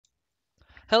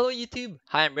Hello YouTube!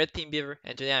 Hi, I'm Red Team Beaver,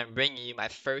 and today I'm bringing you my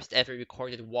first ever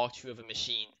recorded walkthrough of a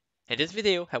machine. In this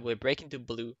video, I will break into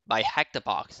Blue by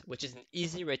HackTheBox, which is an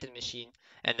easy rated machine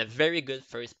and a very good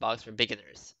first box for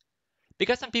beginners.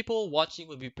 Because some people watching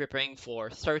will be preparing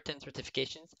for certain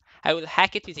certifications, I will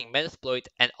hack it using Metasploit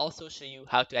and also show you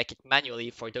how to hack it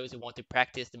manually for those who want to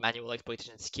practice the manual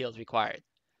exploitation skills required.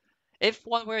 If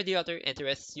one way or the other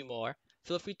interests you more,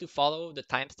 feel free to follow the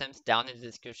timestamps down in the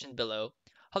description below.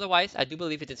 Otherwise, I do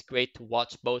believe it is great to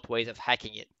watch both ways of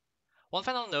hacking it. One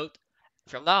final note,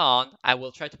 from now on, I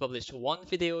will try to publish one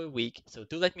video a week, so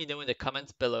do let me know in the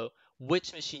comments below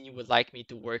which machine you would like me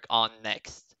to work on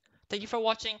next. Thank you for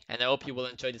watching, and I hope you will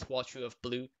enjoy this walkthrough of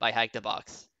Blue by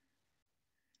HackTheBox.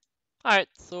 Alright,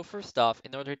 so first off,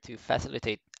 in order to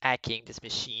facilitate hacking this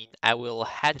machine, I will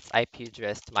add its IP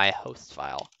address to my host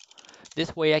file.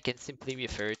 This way I can simply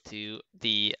refer to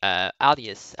the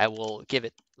alias I will give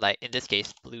it, like in this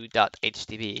case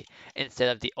blue.htb, instead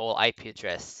of the old IP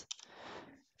address.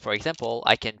 For example,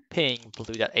 I can ping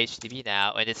blue.htb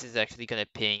now, and this is actually going to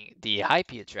ping the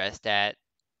IP address that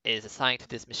is assigned to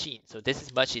this machine. So this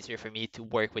is much easier for me to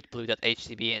work with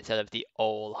blue.htb instead of the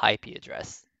old IP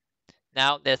address.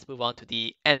 Now let's move on to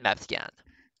the Nmap Scan.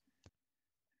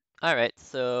 Alright,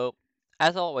 so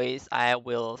as always, I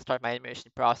will start my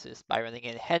enumeration process by running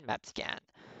a Nmap Scan.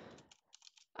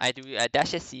 I do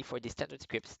dash sc for the standard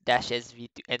scripts, dash sv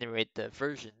to enumerate the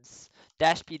versions,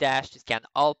 dash p dash to scan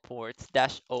all ports,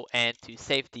 dash on to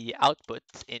save the output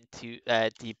into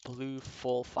the blue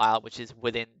full file, which is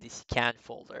within the scan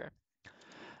folder.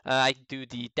 I do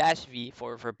the dash v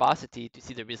for verbosity to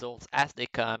see the results as they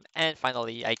come, and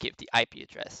finally I give the IP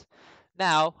address.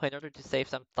 Now, in order to save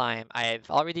some time, I've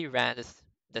already ran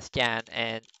the scan,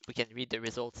 and we can read the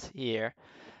results here.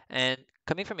 And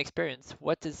coming from experience,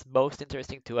 what is most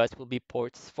interesting to us will be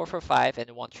ports 445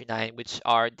 and 139, which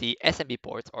are the SMB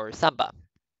ports or Samba.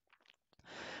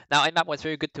 Now, Nmap was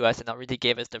very good to us and already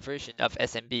gave us the version of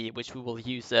SMB, which we will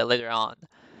use later on.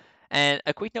 And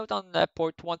a quick note on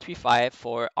port 135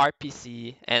 for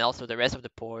RPC and also the rest of the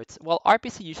ports. Well,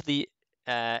 RPC usually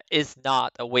is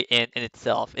not a way in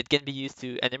itself. It can be used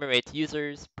to enumerate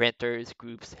users, printers,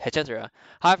 groups, etc.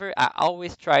 However, I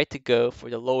always try to go for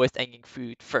the lowest hanging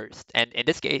fruit first. And in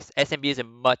this case, SMB is a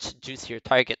much juicier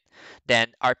target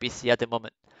than RPC at the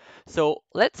moment. So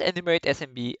let's enumerate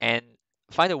SMB and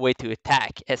find a way to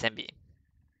attack SMB.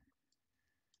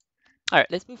 All right,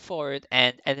 let's move forward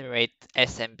and enumerate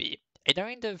SMB.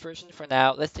 Ignoring the version for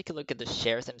now, let's take a look at the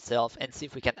shares themselves and see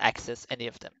if we can access any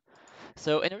of them.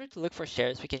 So in order to look for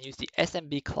shares, we can use the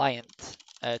SMB client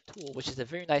tool, which is a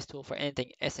very nice tool for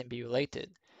anything SMB related.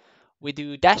 We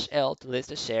do -L to list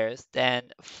the shares,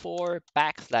 then 4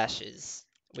 backslashes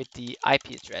with the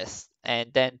IP address,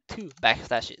 and then 2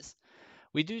 backslashes.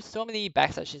 We do so many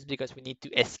backslashes because we need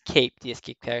to escape the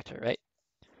escape character, right?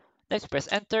 Next, press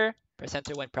enter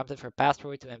when prompted for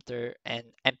password to enter an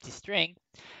empty string,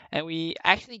 and we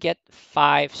actually get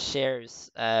 5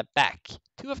 shares back,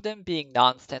 2 of them being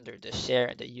non-standard, the share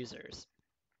and the users.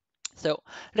 So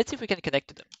let's see if we can connect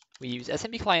to them. We use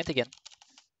SMB client again,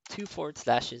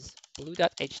 2//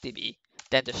 blue.htb,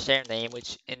 then the share name,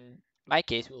 which in my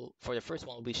case will, for the first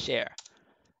one, will be share.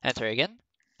 Enter again.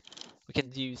 We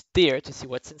can use dir to see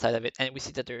what's inside of it, and we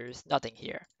see that there's nothing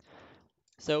here.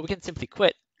 So we can simply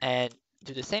quit and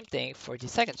do the same thing for the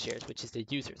second shares, which is the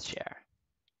user's share.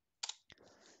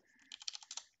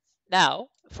 Now,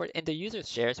 for in the user's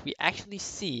shares, we actually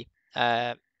see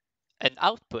an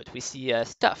output. We see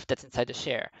stuff that's inside the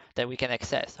share that we can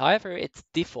access. However, it's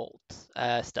default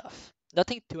stuff.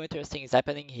 Nothing too interesting is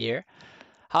happening here.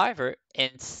 However,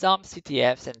 in some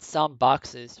CTFs and some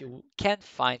boxes, you can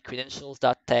find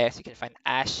credentials.txt, you can find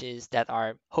hashes that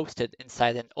are hosted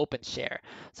inside an open share.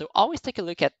 So always take a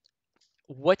look at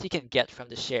what you can get from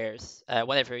the shares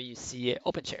whenever you see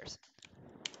open shares.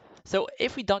 So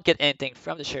if we don't get anything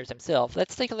from the shares themselves,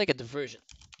 let's take a look at the version,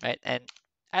 right? And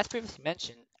as previously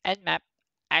mentioned, Nmap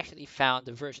actually found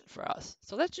the version for us.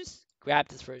 So let's just grab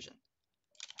this version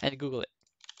and Google it.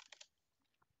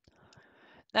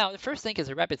 Now, the first link is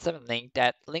a Rapid7 link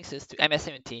that links us to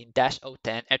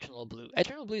MS17-010 Eternal Blue.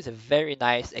 Eternal Blue is a very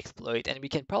nice exploit, and we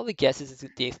can probably guess this is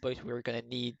the exploit we're going to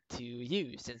need to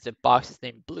use since the box is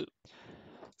named Blue.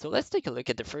 So let's take a look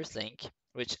at the first link,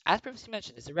 which as previously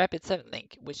mentioned is a Rapid7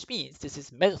 link, which means this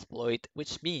is Metasploit,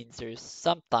 which means there's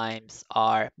sometimes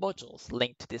are modules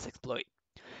linked to this exploit.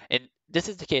 And this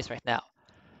is the case right now.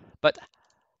 But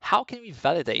how can we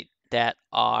validate that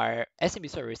our SMB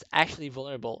server is actually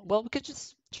vulnerable? Well, we could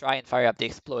just try and fire up the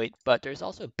exploit, but there's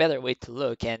also a better way to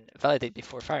look and validate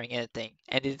before firing anything,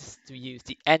 and it is to use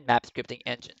the Nmap scripting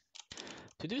engine.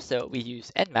 To do so, we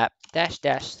use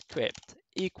nmap-script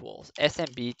equals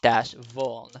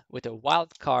smb-vuln with a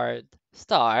wildcard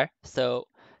star. So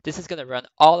this is going to run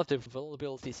all of the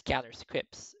vulnerability scanner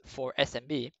scripts for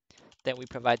SMB. Then we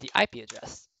provide the IP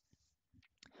address.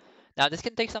 Now this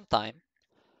can take some time,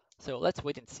 so let's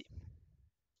wait and see.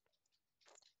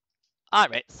 All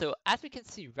right, so as we can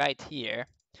see right here,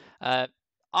 uh,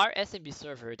 our SMB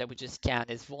server that we just scanned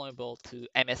is vulnerable to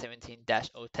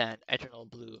MS17-010 Eternal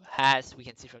Blue, as we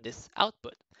can see from this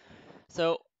output.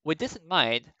 So with this in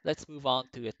mind, let's move on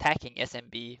to attacking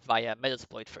SMB via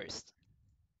Metasploit first.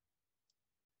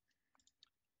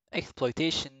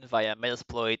 Exploitation via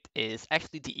Metasploit is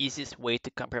actually the easiest way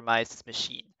to compromise this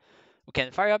machine. We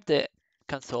can fire up the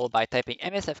console by typing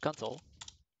msf console.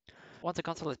 Once the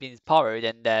console has been powered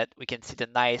and that we can see the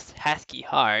nice ASCII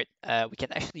heart, we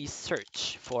can actually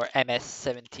search for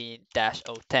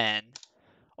MS17-010,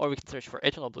 or we can search for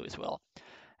Eternal Blue as well.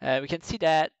 We can see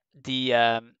that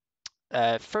the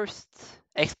first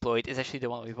exploit is actually the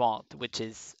one we want, which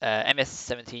is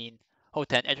MS17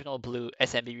 010 Eternal Blue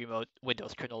SMB Remote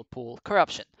Windows Kernel Pool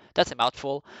Corruption. That's a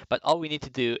mouthful, but all we need to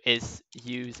do is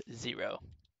use 0.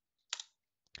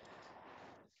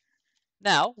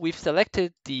 Now we've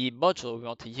selected the module we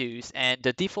want to use, and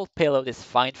the default payload is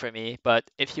fine for me, but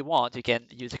if you want, you can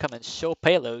use the command show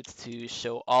payloads to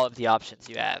show all of the options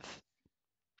you have.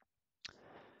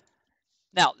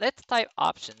 Now let's type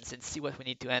options and see what we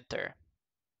need to enter.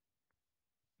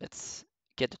 Let's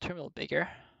get the terminal bigger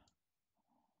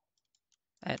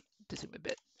and zoom a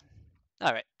bit.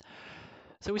 All right.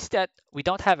 So we see that we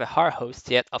don't have a hard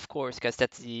host yet, of course, because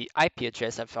that's the IP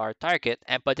address of our target,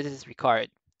 but this is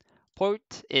required. Port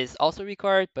is also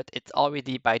required, but it's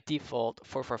already by default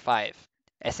 445.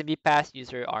 SMB pass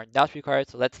user are not required,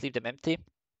 so let's leave them empty.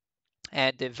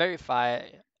 And the verify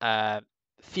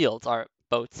fields are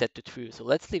both set to true, so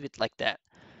let's leave it like that.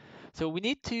 So we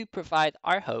need to provide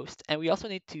our host, and we also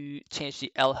need to change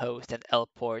the L host and L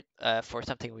port for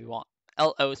something we want.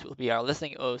 L host will be our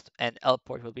listening host, and L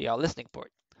port will be our listening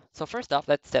port. So first off,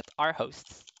 let's set our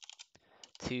hosts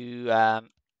to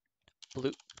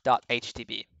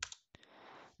blue.htb.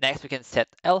 Next, we can set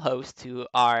lhost to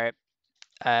our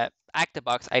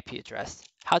HackTheBox IP address.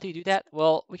 How do you do that?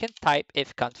 Well, we can type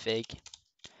ifconfig,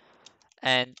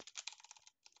 and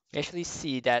we actually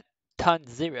see that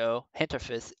ton0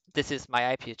 interface, this is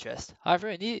my IP address. However,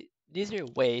 an easier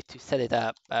way to set it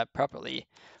up properly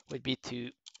would be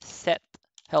to set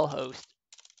lhost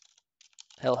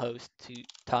to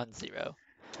ton0.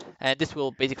 And this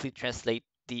will basically translate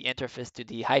the interface to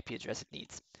the IP address it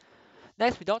needs.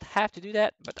 Next, we don't have to do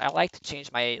that, but I like to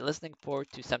change my listening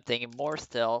port to something more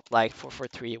stealth like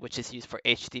 443, which is used for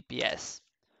HTTPS.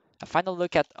 A final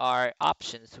look at our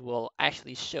options will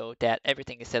actually show that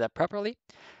everything is set up properly,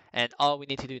 and all we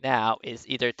need to do now is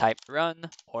either type run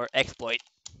or exploit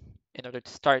in order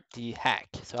to start the hack.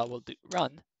 So I will do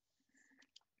run.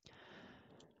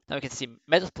 Now we can see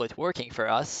Metasploit working for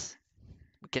us.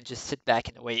 We can just sit back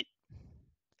and wait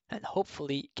and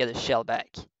hopefully get a shell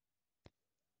back.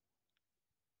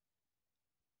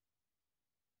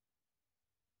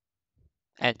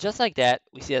 And just like that,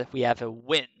 we see that we have a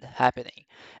win happening,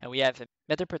 and we have a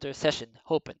Metapreter session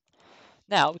open.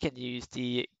 Now we can use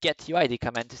the getUID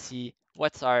command to see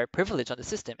what's our privilege on the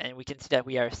system, and we can see that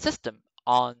we are system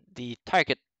on the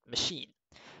target machine.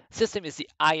 System is the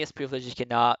highest privilege you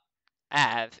cannot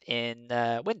have in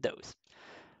Windows.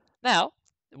 Now,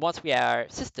 once we are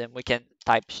system, we can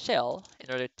type shell in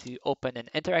order to open an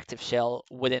interactive shell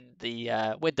within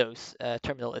the Windows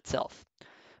terminal itself.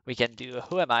 We can do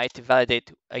who am I to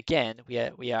validate again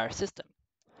we are system.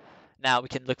 Now we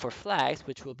can look for flags,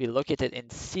 which will be located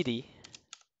in cd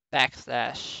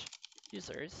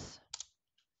 /users.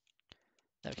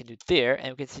 Now we can do there,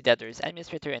 and we can see that there is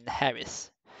administrator and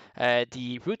Harris.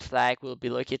 The root flag will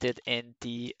be located in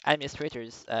the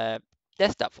administrator's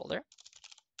desktop folder.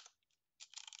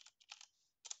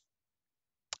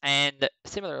 And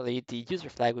similarly, the user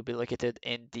flag will be located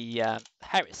in the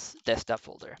Harris desktop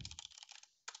folder.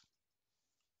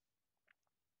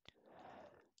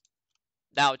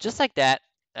 Now, just like that,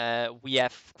 we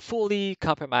have fully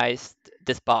compromised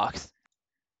this box.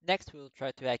 Next, we'll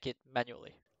try to hack it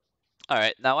manually. All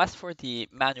right, now as for the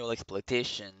manual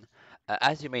exploitation,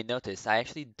 as you may notice, I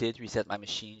actually did reset my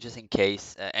machine just in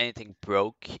case anything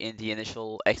broke in the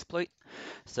initial exploit.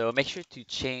 So make sure to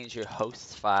change your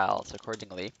host files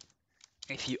accordingly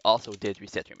if you also did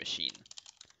reset your machine.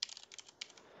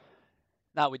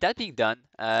 Now, with that being done,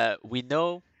 we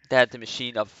know that the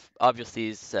machine obviously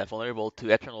is vulnerable to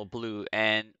Eternal Blue,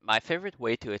 and my favorite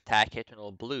way to attack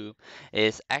Eternal Blue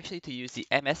is actually to use the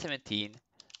MS-17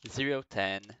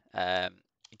 010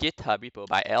 GitHub repo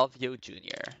by Elvio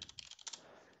Jr.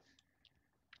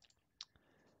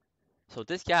 So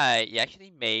this guy, he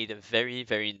actually made a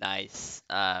very nice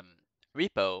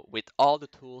repo with all the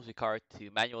tools required to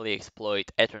manually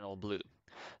exploit Eternal Blue.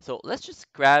 So let's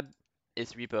just grab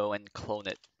his repo and clone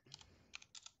it.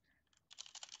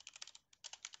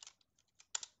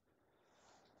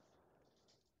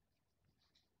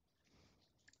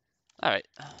 All right,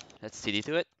 let's cd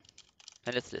to it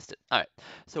and let's list it. All right,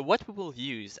 so what we will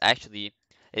use actually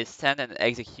is send and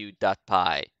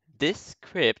execute.py. This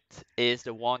script is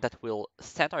the one that will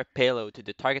send our payload to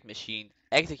the target machine,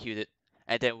 execute it,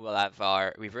 and then we'll have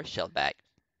our reverse shell back.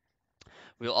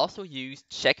 We'll also use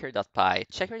checker.py.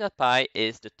 Checker.py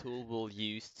is the tool we'll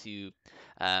use to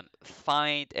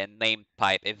find a name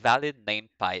pipe, a valid name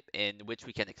pipe in which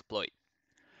we can exploit.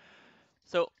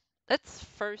 So let's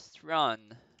first run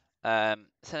send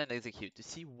and execute to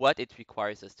see what it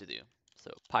requires us to do.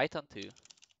 So Python 2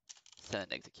 send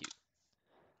and execute.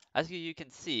 As you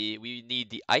can see, we need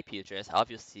the IP address.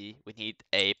 Obviously, we need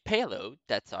a payload.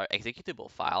 That's our executable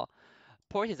file.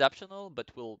 Port is optional, but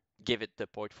we'll give it the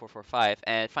port 445.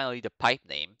 And finally, the pipe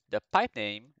name. The pipe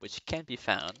name, which can be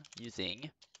found using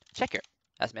checker,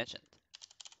 as mentioned.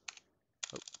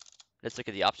 Oh, let's look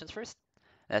at the options first.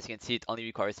 As you can see, it only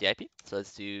requires the IP. So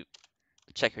let's do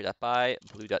checker.py,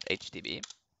 blue.hdb.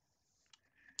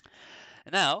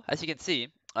 And now, as you can see,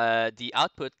 the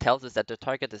output tells us that the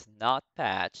target is not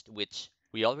patched, which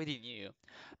we already knew,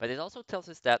 but it also tells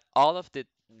us that all of the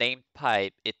named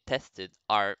pipe it tested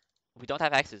are, we don't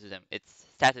have access to them. It's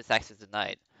status access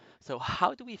denied. So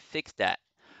how do we fix that?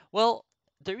 Well,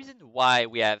 the reason why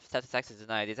we have status access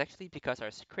denied is actually because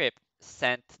our script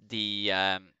sent the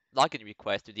login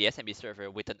request to the SMB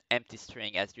server with an empty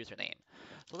string as username.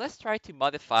 So let's try to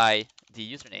modify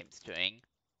the username string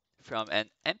from an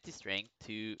empty string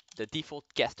to the default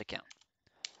guest account.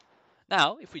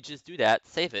 Now, if we just do that,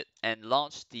 save it, and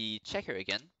launch the checker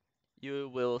again, you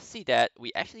will see that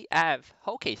we actually have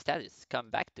OK status come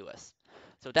back to us.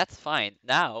 So that's fine.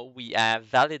 Now we have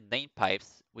valid name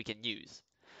pipes we can use.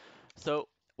 So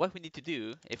what we need to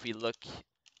do, if we look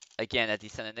again at the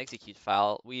send and execute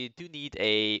file, we do need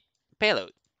a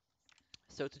payload.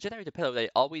 So to generate a payload, I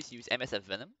always use MSF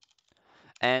Venom.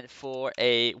 And for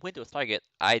a Windows target,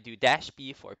 I do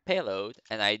 -p for payload,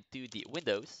 and I do the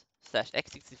Windows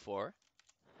 /x64.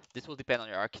 This will depend on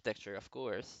your architecture, of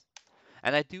course.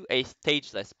 And I do a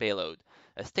stageless payload.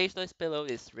 A stageless payload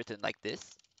is written like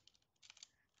this,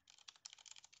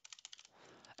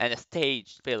 and a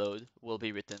staged payload will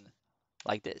be written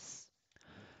like this.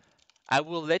 I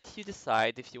will let you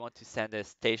decide if you want to send a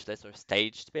stageless or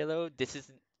staged payload. This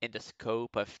isn't in the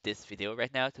scope of this video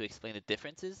right now to explain the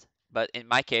differences, but in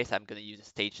my case, I'm going to use a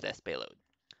stageless payload.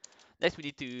 Next, we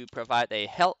need to provide a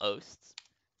hell host,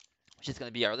 which is going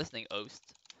to be our listening host.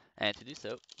 And to do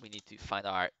so, we need to find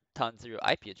our ton0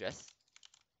 IP address.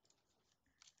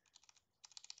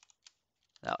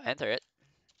 Now enter it.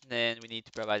 Then we need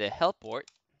to provide a hell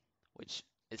port, which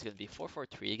is going to be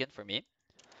 443 again for me.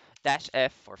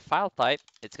 -f for file type,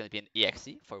 it's going to be an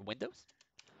exe for Windows.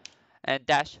 And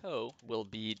 -ho will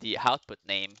be the output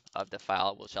name of the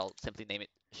file. We shall simply name it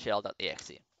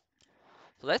shell.exe.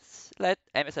 So let's let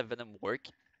MSF Venom work,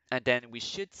 and then we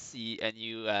should see a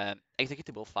new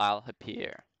executable file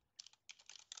appear.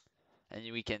 And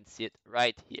we can see it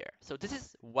right here. So this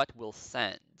is what we'll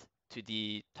send to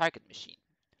the target machine.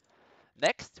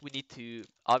 Next, we need to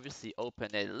obviously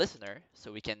open a listener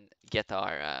so we can get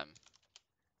our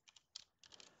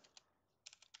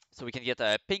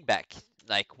ping back.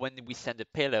 Like when we send a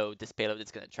payload, this payload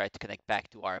is going to try to connect back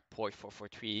to our port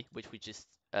 443, which we just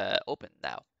opened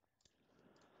now.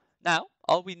 Now,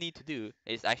 all we need to do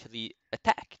is actually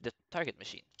attack the target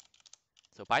machine.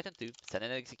 So Python 2, send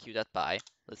and execute.py.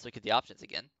 Let's look at the options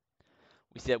again.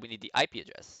 We see that we need the IP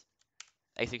address,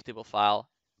 executable file,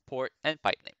 port, and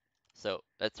pipe name. So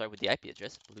let's start with the IP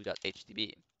address,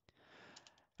 blue.hdb.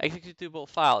 Executable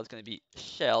file is going to be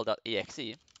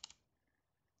shell.exe.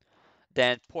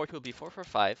 Then port will be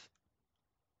 445.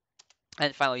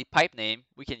 And finally, pipe name,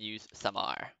 we can use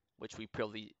samar, which we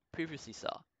previously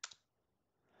saw.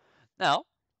 Now,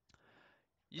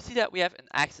 you see that we have an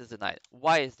access denied.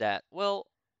 Why is that? Well,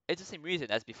 it's the same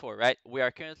reason as before, right? We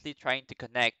are currently trying to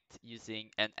connect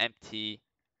using an empty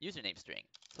username string.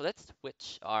 So let's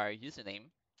switch our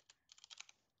username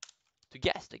to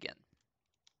guest again.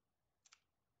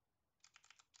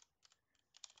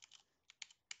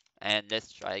 And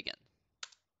let's try again.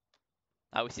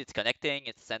 Now we see it's connecting,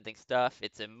 it's sending stuff,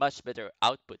 it's a much better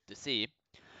output to see.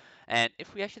 And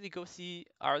if we actually go see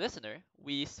our listener,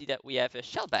 we see that we have a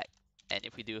shellback. And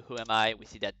if we do who am I, we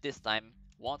see that this time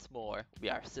once more, we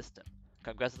are system.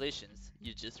 Congratulations,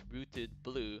 you just rooted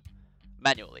blue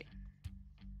manually.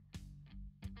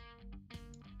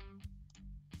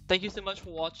 Thank you so much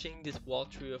for watching this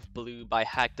walkthrough of Blue by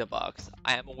HackTheBox.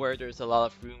 I am aware there's a lot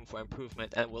of room for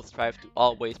improvement and will strive to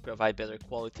always provide better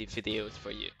quality videos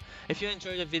for you. If you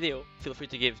enjoyed the video, feel free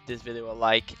to give this video a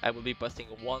like. I will be posting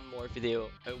one more video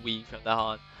a week from now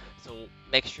on, so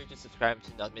make sure to subscribe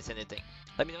to not miss anything.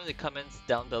 Let me know in the comments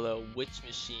down below which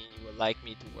machine you would like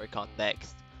me to work on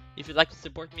next. If you'd like to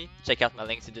support me, check out my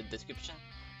links in the description.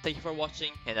 Thank you for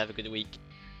watching and have a good week.